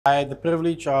I had the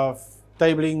privilege of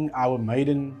tabling our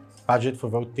maiden budget for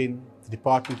Vote 10, the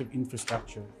Department of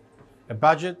Infrastructure. A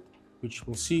budget which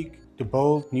will seek to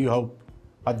build new hope.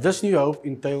 But this new hope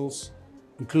entails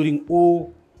including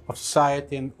all of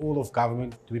society and all of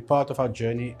government to be part of our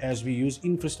journey as we use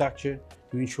infrastructure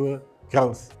to ensure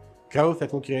growth. Growth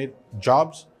that will create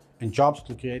jobs, and jobs that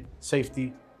will create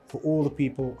safety for all the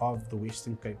people of the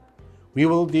Western Cape. We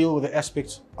will deal with the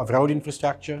aspects of road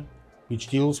infrastructure, which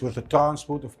deals with the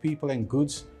transport of people and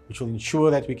goods, which will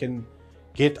ensure that we can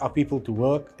get our people to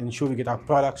work and ensure we get our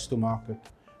products to market.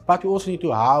 But we also need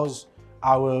to house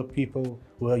our people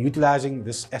who are utilizing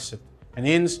this asset. And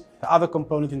hence, the other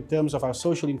component in terms of our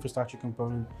social infrastructure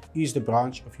component is the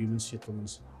branch of human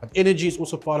settlements. But energy is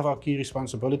also part of our key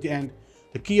responsibility, and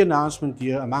the key announcement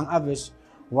here, among others,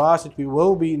 was that we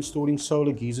will be installing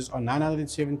solar geysers on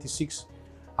 976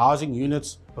 housing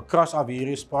units across our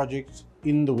various projects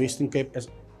in the Western Cape as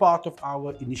part of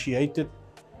our initiated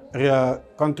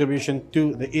contribution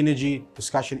to the energy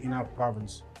discussion in our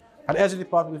province. But as a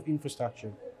Department of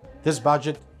Infrastructure, this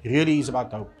budget really is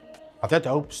about hope. But that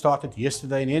hope started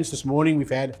yesterday, and hence this morning we've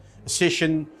had a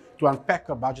session to unpack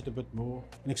our budget a bit more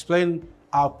and explain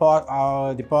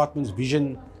our department's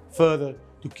vision further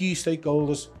to key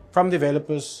stakeholders, from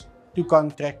developers to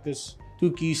contractors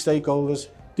to key stakeholders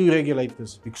to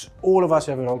regulators, because all of us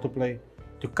have a role to play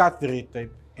to cut the red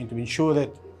tape and to ensure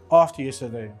that after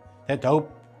yesterday, that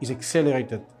hope is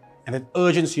accelerated and that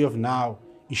urgency of now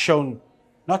is shown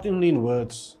not only in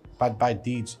words but by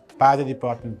deeds by the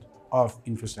Department of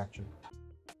Infrastructure.